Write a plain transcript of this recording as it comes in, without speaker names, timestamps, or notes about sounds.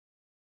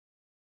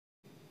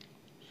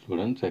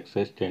Students,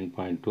 exercise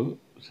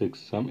 10.2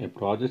 sum. A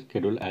project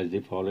schedule has the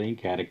following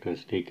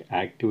characteristic.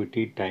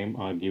 Activity time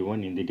are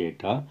given in the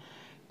data.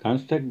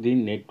 Construct the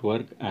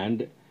network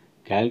and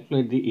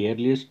calculate the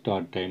earliest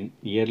start time,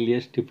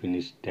 earliest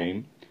finish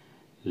time,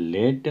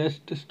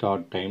 latest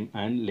start time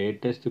and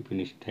latest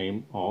finish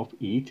time of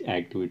each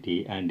activity,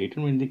 and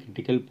determine the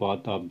critical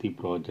path of the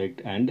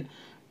project and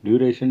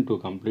duration to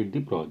complete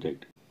the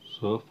project.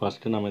 So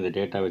first நம்ம இந்த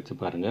data வச்சு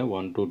பாருங்க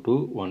 1 to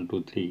 2 1 to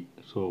 3.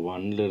 So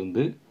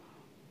 1லேருந்து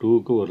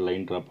 2க்கு ஒரு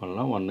line draw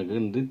பண்ணலாம், 1க்கு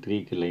இருந்து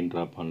 3க்கு line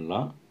draw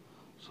பண்ணலாம்.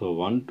 ஸோ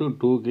 1 to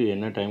 2க்கு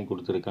என்ன டைம்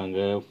கொடுத்துருக்காங்க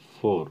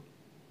 4.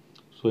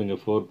 ஸோ இங்கே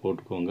 4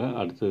 போட்டுக்கோங்க.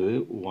 அடுத்தது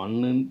 1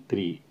 and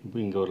 3 இப்போ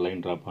இங்கே ஒரு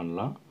லைன் ட்ரா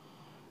பண்ணலாம்,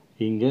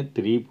 இங்கே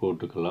 3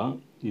 போட்டுக்கலாம்.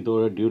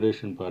 இதோட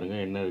டியூரேஷன்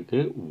பாருங்கள் என்ன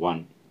இருக்குது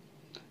 1.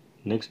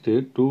 நெக்ஸ்ட்டு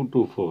 2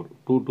 to 4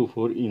 2 to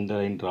 4 இந்த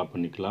லைன் ட்ரா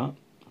பண்ணிக்கலாம்.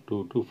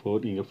 2 to 4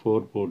 இங்கே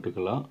 4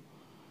 போட்டுக்கலாம்.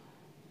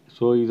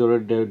 ஸோ இதோட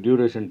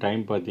டியூரேஷன்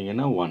டைம்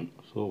பார்த்தீங்கன்னா 1.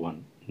 ஸோ 1.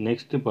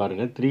 நெக்ஸ்ட்டு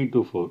பாருங்கள் 3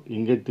 to 4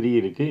 இங்கே 3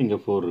 இருக்குது, இங்கே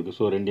 4 இருக்குது.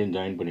 ஸோ ரெண்டையும்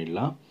ஜாயின்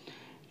பண்ணிடலாம்.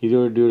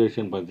 இதோட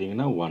டியூரேஷன்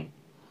பார்த்தீங்கன்னா 1.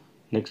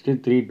 Next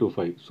 3 to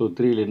 5. ஸோ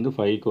 3லேருந்து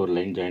 5க்கு ஒரு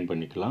லைன் ஜாயின்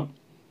பண்ணிக்கலாம்.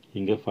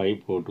 இங்கே 5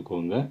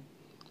 போட்டுக்கோங்க.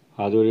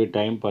 அதோடைய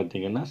டைம்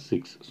பார்த்தீங்கன்னா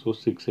 6. ஸோ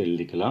 6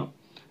 எழுதிக்கலாம்.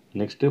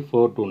 Next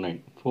 4 to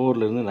 9.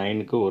 4லேருந்து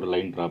 9க்கு ஒரு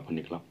லைன் ட்ரா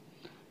பண்ணிக்கலாம்.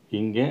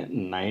 இங்கே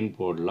 9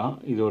 போடலாம்.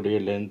 இதோடைய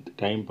லென்த்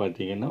டைம்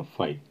பார்த்தீங்கன்னா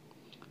 5.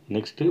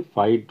 Next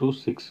 5 to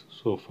 6.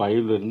 ஸோ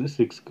 5லேருந்து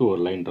 6க்கு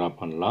ஒரு லைன் ட்ரா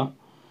பண்ணலாம்.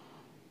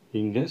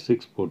 இங்கே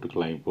 6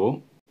 போட்டுக்கலாம் இப்போது.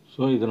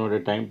 ஸோ இதனோட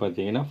டைம்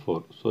பார்த்தீங்கன்னா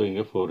 4. ஸோ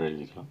இங்கே 4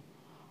 எழுதிக்கலாம்.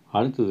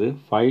 அடுத்தது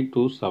 5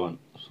 to 7.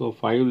 ஸோ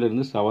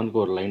 5லேருந்து 7க்கு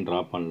ஒரு லைன் ட்ரா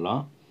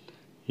பண்ணலாம்.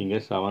 இங்கே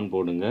 7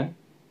 போடுங்க.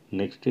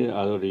 நெக்ஸ்ட்டு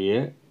அதோடைய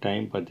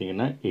டைம்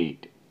பார்த்தீங்கன்னா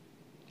 8.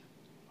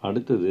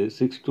 அடுத்தது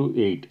 6 to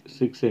 8.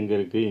 6 எங்கே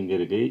இருக்குது இங்கே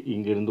இருக்குது,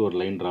 இங்கேருந்து ஒரு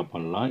லைன் ட்ரா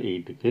பண்ணலாம்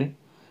 8க்கு.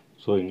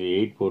 ஸோ இங்கே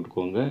 8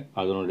 போட்டுக்கோங்க.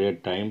 அதனுடைய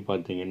டைம்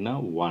பார்த்தீங்கன்னா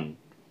 1.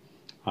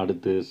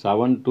 அடுத்து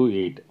 7 to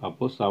 8.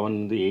 அப்போது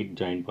 7லேருந்து 8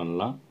 ஜாயின்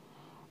பண்ணலாம்.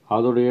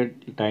 அதோடைய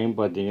டைம்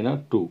பார்த்தீங்கன்னா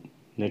 2.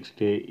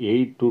 Next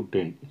 8 to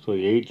 10. ஸோ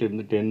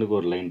 8லேருந்து 10க்கு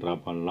ஒரு லைன் ட்ரா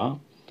பண்ணலாம்.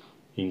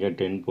 இங்கே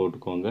 10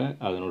 போட்டுக்கோங்க.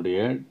 அதனுடைய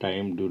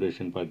டைம்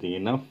டியூரேஷன்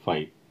பார்த்தீங்கன்னா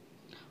 5.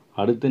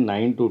 அடுத்து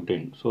 9 to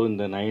 10. ஸோ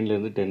இந்த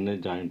 9லேருந்து 10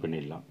 ஜாயின்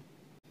பண்ணிடலாம்.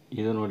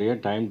 இதனுடைய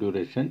டைம்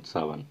டியூரேஷன்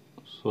 7.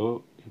 ஸோ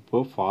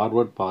இப்போது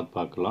ஃபார்வர்ட் பாத்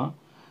பார்க்கலாம்.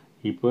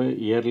 இப்போ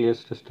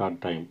earliest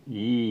start time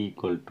E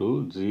equal to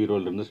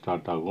 0லேருந்து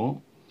start ஆகும்.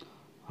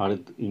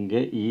 அடுத்து இங்கே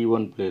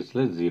E1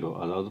 பிளேஸில் 0,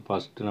 அதாவது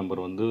ஃபஸ்ட்டு நம்பர்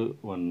வந்து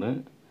 1.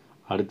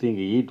 அடுத்து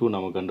இங்கே E2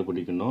 நம்ம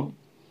கண்டுபிடிக்கணும்.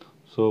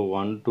 So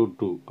 1 to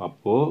 2.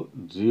 அப்போது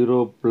 0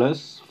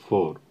 +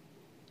 4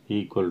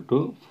 ஈக்குவல் டு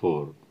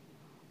 4.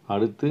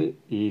 அடுத்து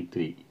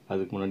E3.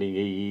 அதுக்கு முன்னாடி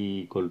இங்கே E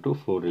ஈக்குவல் டு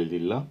 4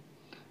 எழுதிடலாம்.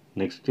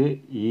 நெக்ஸ்ட்டு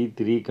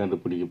E3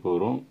 கண்டுபிடிக்க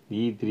போகிறோம்.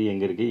 E3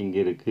 எங்கே இருக்குது இங்கே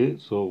இருக்குது.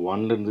 ஸோ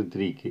 1லேருந்து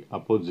 3க்கு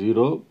அப்போது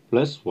 0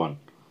 + 1.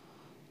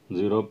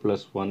 0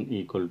 + 1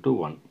 ஈக்குவல் டு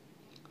 1.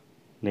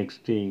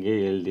 நெக்ஸ்ட்டு இங்கே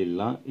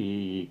எழுதிடலாம் E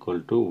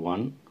ஈக்குவல் டு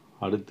 1.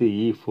 அடுத்து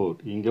E4.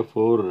 இங்கே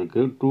 4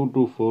 இருக்குது. 2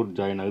 to 4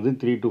 ஜாயின் ஆகுது,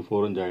 3 to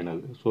 4 ஜாயின்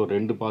ஆகுது. ஸோ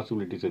 2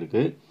 பாசிபிலிட்டிஸ்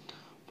இருக்குது.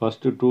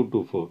 First 2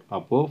 to 4.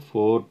 அப்போது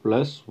 4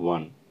 +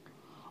 1.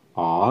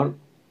 ஆர்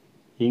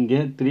இங்கே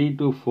 3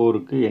 to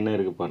 4க்கு என்ன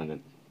இருக்குது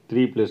பாருங்கள்,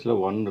 3 பிளேஸில்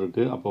 1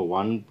 இருக்குது. அப்போ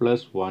 1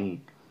 + 1.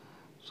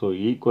 So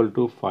equal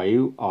to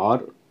 5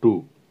 R 2.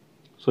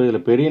 So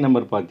இதில் பெரிய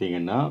நம்பர்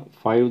பார்த்தீங்கன்னா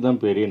 5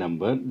 தான் பெரிய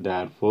number.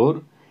 Therefore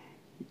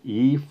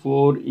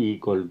E4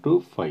 equal to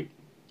 5.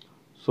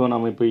 So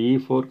நம்ம இப்போ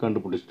E4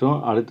 கண்டுபிடிச்சிட்டோம்.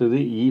 அடுத்தது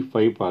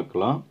E5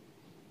 பார்க்கலாம்.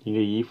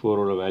 இங்கே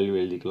E4ஓட வேல்யூ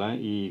எழுதிக்கலாம்.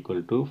 E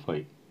equal to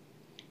 5.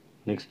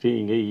 நெக்ஸ்ட்டு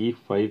இங்கே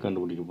E5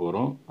 கண்டுபிடிக்க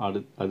போகிறோம்.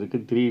 அதுக்கு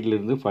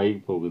 3லேருந்து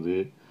 5 போகுது.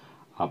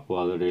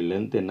 அப்போது அதோடைய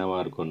லென்த்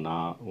என்னவாக இருக்கும்னா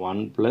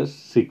 1 +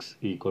 6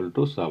 ஈக்குவல்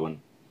டு 7.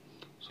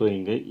 ஸோ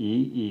இங்கே E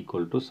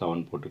ஈக்குவல் டு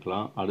 7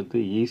 போட்டுக்கலாம். அடுத்து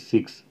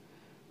E6.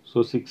 ஸோ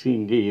 6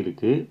 இங்கே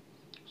இருக்குது.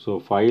 ஸோ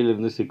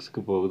 5லேருந்து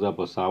 6க்கு போகுது.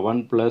 அப்போ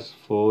 7 +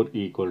 4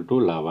 ஈக்குவல் டு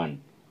 11.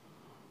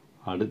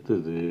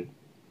 அடுத்தது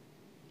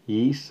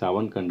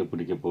E7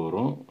 கண்டுபிடிக்க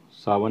போகிறோம்.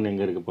 7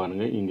 எங்கே இருக்குது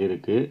பாருங்கள், இங்கே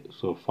இருக்குது.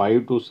 ஸோ 5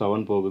 to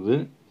 7 போகுது.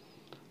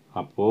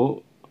 அப்போது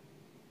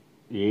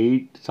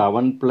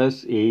 7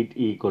 + 8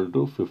 ஈக்குவல்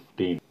டு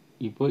 15.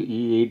 இப்போ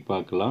E8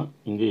 பார்க்கலாம்.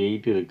 இங்கே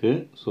 8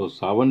 இருக்குது. ஸோ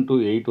 7 to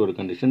 8 ஒரு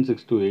கண்டிஷன்,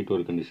 6 to 8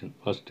 ஒரு கண்டிஷன்.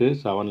 ஃபஸ்ட்டு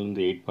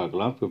 7லேருந்து 8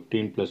 பார்க்கலாம்.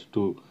 15 +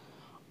 2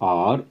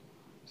 ஆர்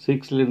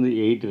 6லேருந்து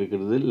 8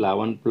 இருக்கிறது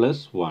 11 +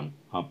 1.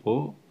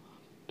 அப்போது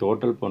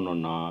டோட்டல்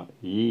பண்ணோன்னா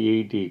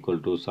E8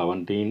 equal to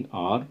 17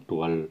 R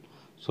 12.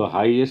 So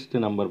highest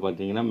number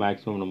பார்த்தீங்கன்னா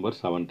maximum number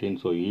 17.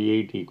 So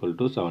E8 equal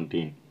to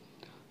 17.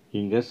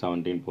 இங்கே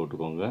 17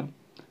 போட்டுக்கோங்க.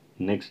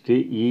 Next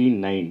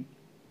E9.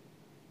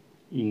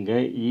 இங்கே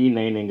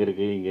E9 எங்கே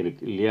இருக்குது இங்கே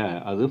இருக்குது இல்லையா,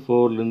 அது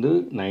 4லேருந்து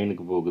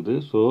 9க்கு போகுது.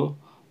 So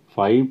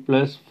 5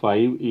 +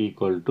 5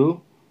 equal to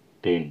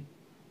 10.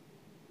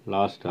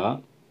 லாஸ்ட்டாக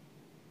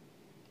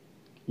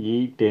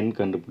E10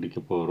 கண்டுபிடிக்க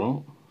போகிறோம்.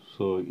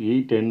 ஸோ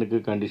E10க்கு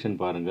கண்டிஷன்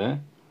பாருங்கள்,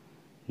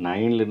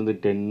 9லேருந்து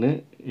 10,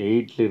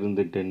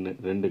 8லேருந்து 10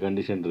 2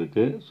 கண்டிஷன்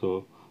இருக்குது. ஸோ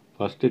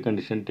ஃபஸ்ட்டு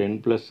கண்டிஷன் 10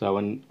 +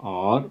 7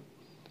 ஆர்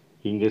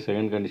இங்கே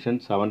செகண்ட் கண்டிஷன்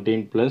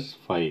 17 +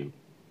 5.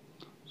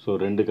 ஸோ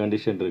 2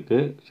 கண்டிஷன்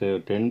இருக்குது. ஸோ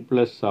 10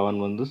 + 7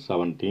 வந்து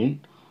 17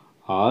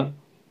 ஆர்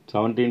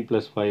 17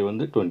 + 5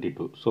 வந்து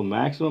 22. ஸோ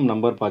மேக்ஸிமம்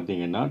நம்பர்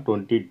பார்த்தீங்கன்னா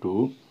 22.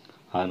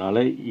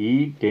 அதனால்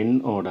E10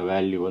 ஓட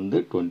வேல்யூ வந்து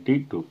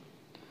 22.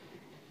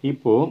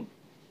 இப்போது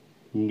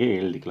இங்கே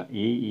எழுதிக்கலாம்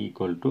E =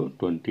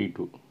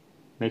 22.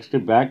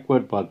 நெக்ஸ்ட்டு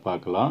பேக்வேர்ட்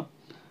பார்க்கலாம்.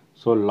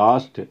 ஸோ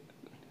லாஸ்ட்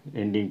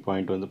எண்டிங்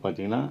பாயிண்ட் வந்து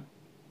பார்த்தீங்கன்னா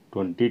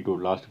 22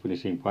 last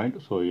finishing point.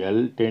 So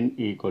L10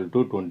 =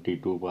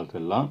 22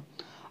 பார்த்துடலாம்.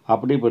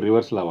 அப்படி இப்போ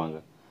ரிவர்ஸில் வாங்க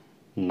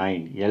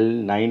 9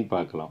 L9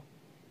 பார்க்கலாம்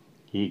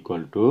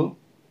ஈக்குவல் டு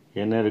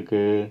என்ன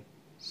இருக்குது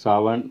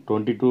 7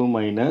 22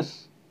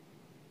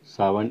 -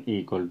 7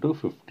 =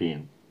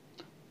 15.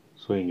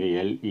 ஸோ இங்கே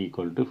L =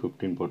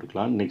 15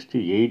 போட்டுக்கலாம்.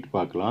 நெக்ஸ்ட்டு 8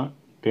 பார்க்கலாம்.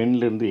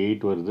 10லேருந்து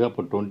 8 வருது.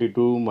 அப்போ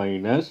 22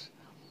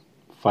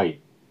 - 5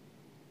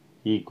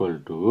 =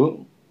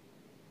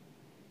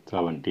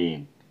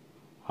 17.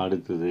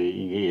 அடுத்தது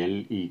இங்கே L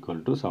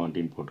 =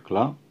 17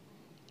 போட்டுக்கலாம்.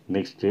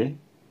 நெக்ஸ்ட்டு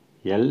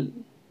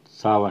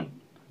L7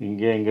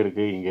 இங்கே எங்கே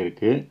இருக்குது இங்கே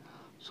இருக்குது.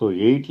 ஸோ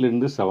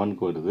 8லேருந்து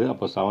 7க்கு வருது.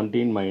 அப்போ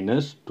 17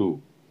 - 2.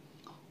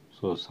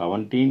 ஸோ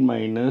 17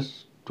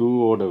 - 2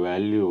 ஓட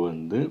வேல்யூ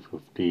வந்து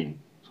 15.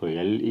 So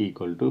L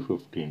 =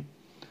 15.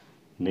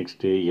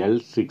 Next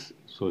L6.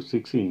 So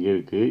 6 இங்கே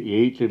இருக்குது.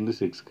 8லேருந்து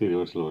 6க்கு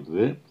ரிவர்ஸில்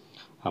வருது.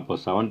 அப்போ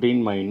 17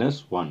 -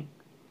 1.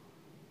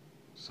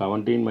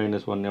 17 -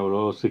 1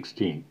 எவ்வளோ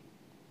 16.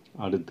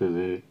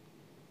 அடுத்தது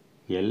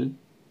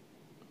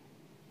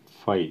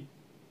L5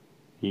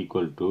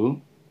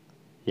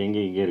 =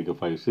 இங்கே இருக்குது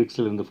 5.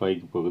 6லேருந்து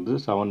 5க்கு போகுது.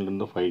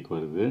 7லேருந்து 5க்கு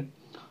வருது.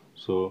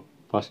 So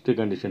first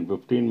condition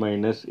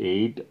 15 -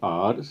 8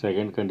 R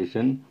second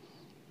condition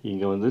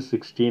இங்கே வந்து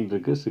 16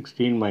 இருக்குது.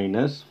 16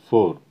 -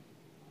 4.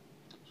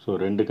 ஸோ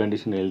 2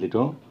 கண்டிஷன்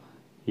எழுதிட்டோம்.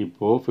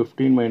 இப்போது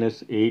 15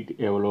 - 8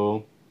 எவ்வளோ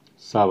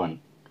 7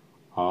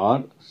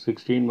 ஆர்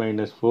 16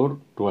 - 4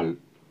 12.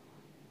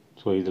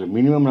 ஸோ இதில்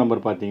மினிமம்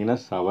நம்பர் பார்த்தீங்கன்னா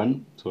 7.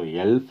 So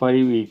L5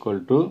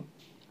 =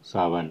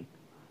 7.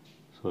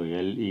 So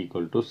L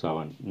 =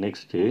 7.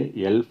 Next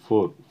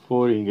L4.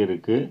 4 இங்கே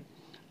இருக்குது.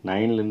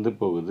 9லேருந்து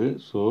போகுது.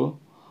 ஸோ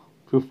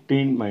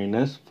 15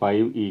 -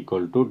 5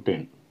 =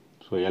 10.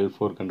 ஸோ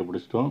L4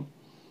 கண்டுபிடிச்சிட்டோம்.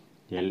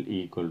 L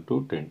 =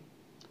 10.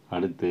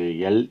 அடுத்து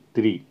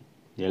L3.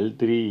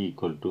 L3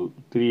 =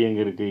 3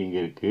 எங்கே இருக்குது இங்கே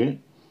இருக்குது.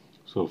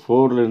 ஸோ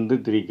 4லேருந்து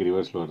 3க்கு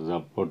ரிவர்ஸில் வருது.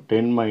 அப்போ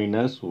 10 -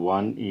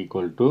 1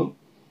 =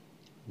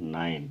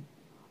 9.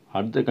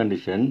 அடுத்த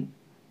கண்டிஷன்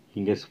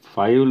இங்கே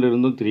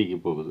 5லேருந்தும் 3க்கு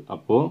போகுது.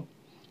 அப்போது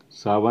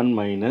 7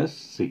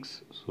 - 6.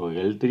 So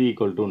L3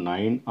 =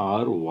 9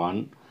 R 1.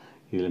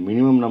 இதில்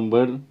minimum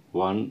number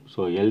 1.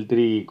 So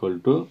L3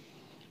 =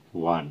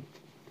 1.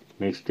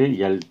 Next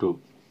L2.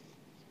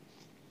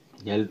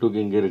 L2க்கு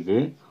இங்கே இருக்குது.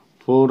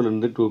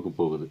 4லேருந்து 2க்கு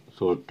போகுது.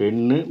 ஸோ 10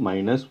 -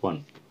 1.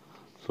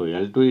 So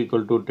L2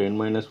 = 10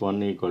 - 1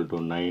 =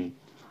 9.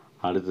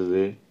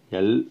 அடுத்தது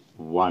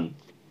L1.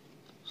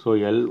 ஸோ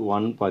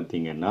L1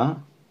 பார்த்தீங்கன்னா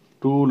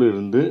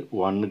 2லேருந்து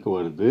 1க்கு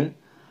வருது.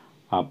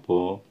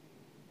 அப்போது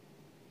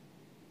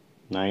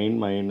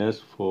 9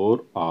 - 4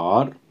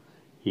 ஆர்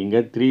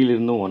இங்கே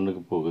 3லேருந்து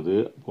 1க்கு போகுது.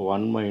 அப்போ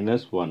 1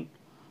 - 1.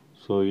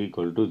 ஸோ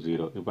 =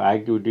 0. இப்போ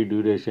activity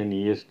duration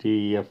EST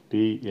EFT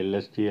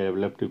LST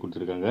LFT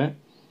கொடுத்துருக்காங்க.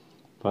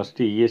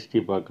 ஃபஸ்ட்டு EST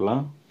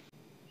பார்க்கலாம்.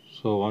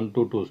 ஸோ 1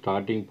 to 2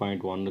 ஸ்டார்டிங்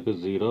பாயிண்ட் 1க்கு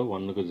 0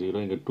 1க்கு 0.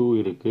 இங்கே 2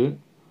 இருக்குது.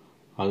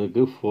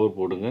 அதுக்கு 4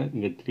 போடுங்க.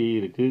 இங்கே 3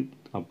 இருக்குது.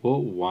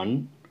 அப்போது 1.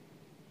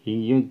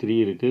 இங்கேயும் 3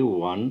 இருக்குது.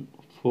 1.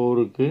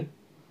 4க்கு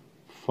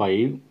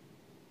 5.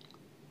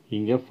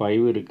 இங்கே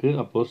 5 இருக்குது.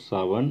 அப்போது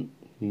 7.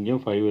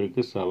 இங்கேயும் 5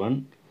 இருக்குது. 7.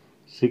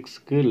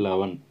 6க்கு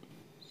 11.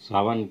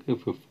 7க்கு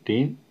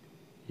 15.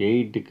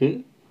 8க்கு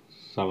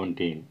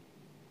 17.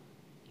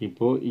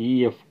 இப்போது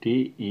EFT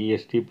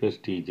EST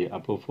 + TJ.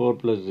 அப்போது 4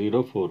 +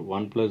 0 4.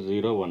 1 +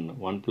 0 1.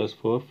 1 +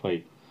 4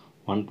 5.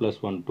 1 +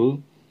 1 2.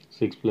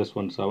 6 +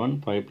 1 7.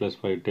 5 +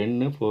 5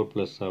 10. 4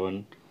 + 7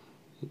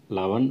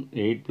 11.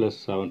 8 +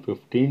 7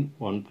 15.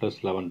 1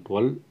 + 11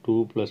 12. 2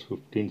 +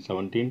 15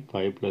 17.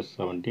 5 +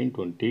 17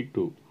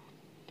 22.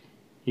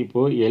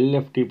 இப்போது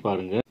LFT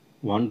பாருங்கள்.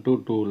 1 to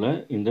 2ல்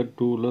இந்த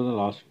 2ல் தான்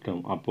லாஸ்ட்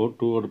டேர்ம். அப்போது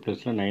 2ஓட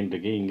ப்ளஸில் 9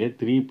 இருக்குது. இங்கே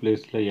 3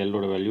 பிளேஸில்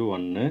Lோட வேல்யூ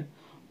 1.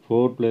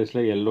 4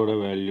 பிளேஸில் Lோட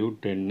வேல்யூ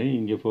 10.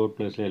 இங்கே 4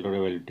 பிளேஸில் Lோட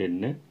வேல்யூ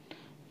 10.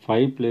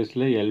 5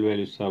 பிளேஸில் L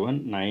வேல்யூ 7.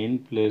 9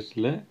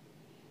 பிளேஸில்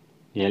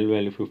L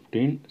வேல்யூ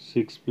 15.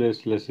 6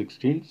 பிளேஸில்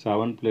 16.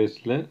 7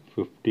 பிளேஸில்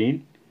 15.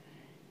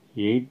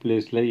 8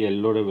 பிளேஸில்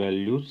Lோட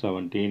வேல்யூ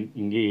 17.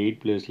 இங்கே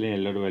 8 பிளேஸில்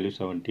Lோட வேல்யூ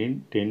 17.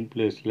 10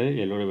 பிளேஸில்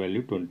Lோட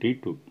வேல்யூ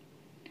 22.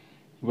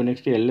 இப்போ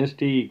நெக்ஸ்ட்டு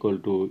LST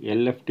 =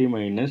 LFT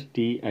 -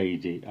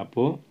 TIJ.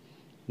 அப்போது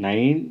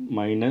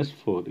 9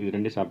 - 4 இது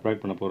ரெண்டு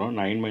சப்ராக்ட் பண்ண போகிறோம்.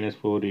 9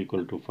 - 4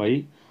 = 5.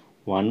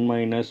 1 -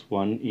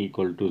 1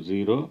 =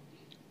 0.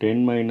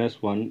 10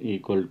 - 1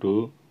 =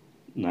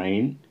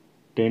 9.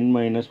 10 -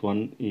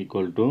 1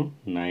 =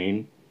 9.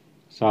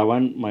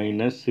 7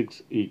 -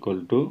 6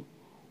 =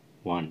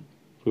 1.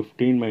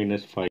 15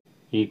 - 5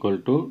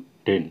 =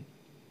 10.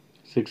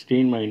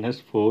 16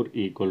 - 4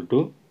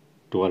 =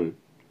 12.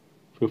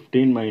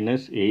 15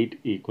 minus 8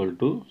 equal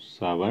to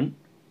 7.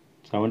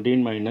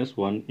 17 minus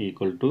 1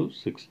 equal to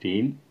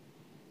 16.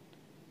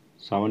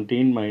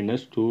 17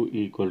 minus 2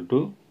 equal to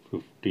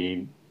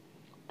 15.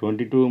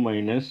 22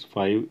 minus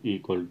 5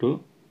 equal to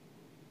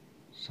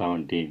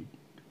 17.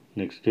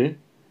 Next,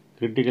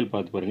 critical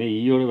பார்த்து பாருங்க.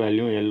 ஈயோட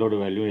வேல்யூ எல்லோட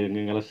வேல்யூ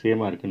எங்கெங்கெல்லாம்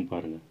சேமாக இருக்குன்னு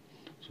பாருங்கள்.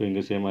 ஸோ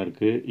இங்கே சேமாக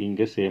இருக்குது,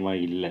 இங்கே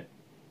சேமாக இல்லை.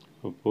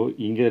 அப்போது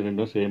இங்கே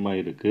ரெண்டும்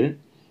சேமாக இருக்குது,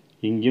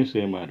 இங்கேயும்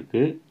சேமாக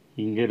இருக்குது,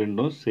 இங்கே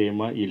ரெண்டும்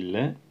சேமாக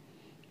இல்லை,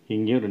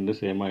 இங்கேயும் ரெண்டும்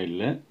சேமாக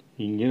இல்லை,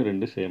 இங்கேயும்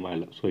ரெண்டு சேமாக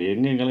இல்லை. ஸோ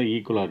எங்கெங்கெல்லாம்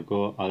ஈக்குவலாக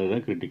இருக்கோ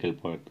அதுதான் கிரிட்டிக்கல்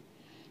பார்ட்.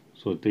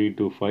 ஸோ 3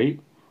 to 5,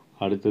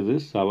 அடுத்தது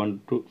 7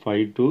 to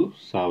 5 to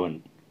 7,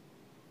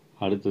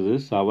 அடுத்தது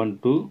 7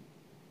 to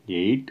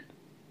 8,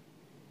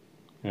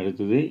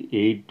 அடுத்தது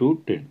 8 to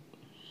 10.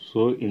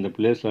 ஸோ இந்த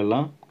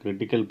பிளேஸ்லலாம்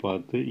கிரிட்டிக்கல்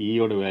பார்த்து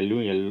ஈயோட வேல்யூ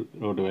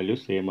எல்லோட வேல்யூ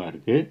சேமாக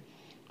இருக்குது.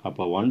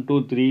 அப்போ 1 to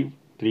 3,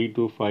 3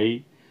 to 5,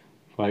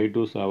 5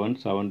 to 7,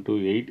 7 to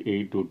 8,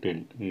 8 to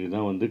 10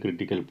 இதுதான் வந்து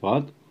critical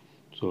path.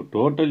 So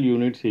total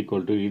units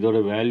equal to இதோட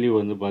வேல்யூ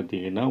வந்து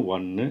பார்த்தீங்கன்னா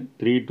 1,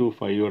 3 to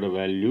 5ஓட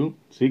value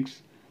 6,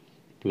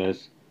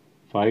 plus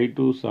 5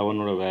 to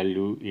 7ஓட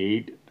value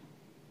 8,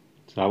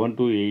 7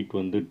 to 8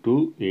 வந்து 2,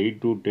 8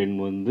 to 10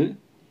 வந்து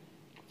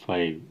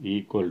 5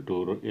 ஈக்குவல் டு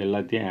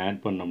எல்லாத்தையும்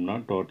ஆட் பண்ணோம்னா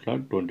டோட்டலாக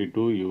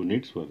 22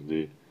 யூனிட்ஸ்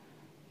வருது.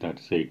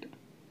 That's it.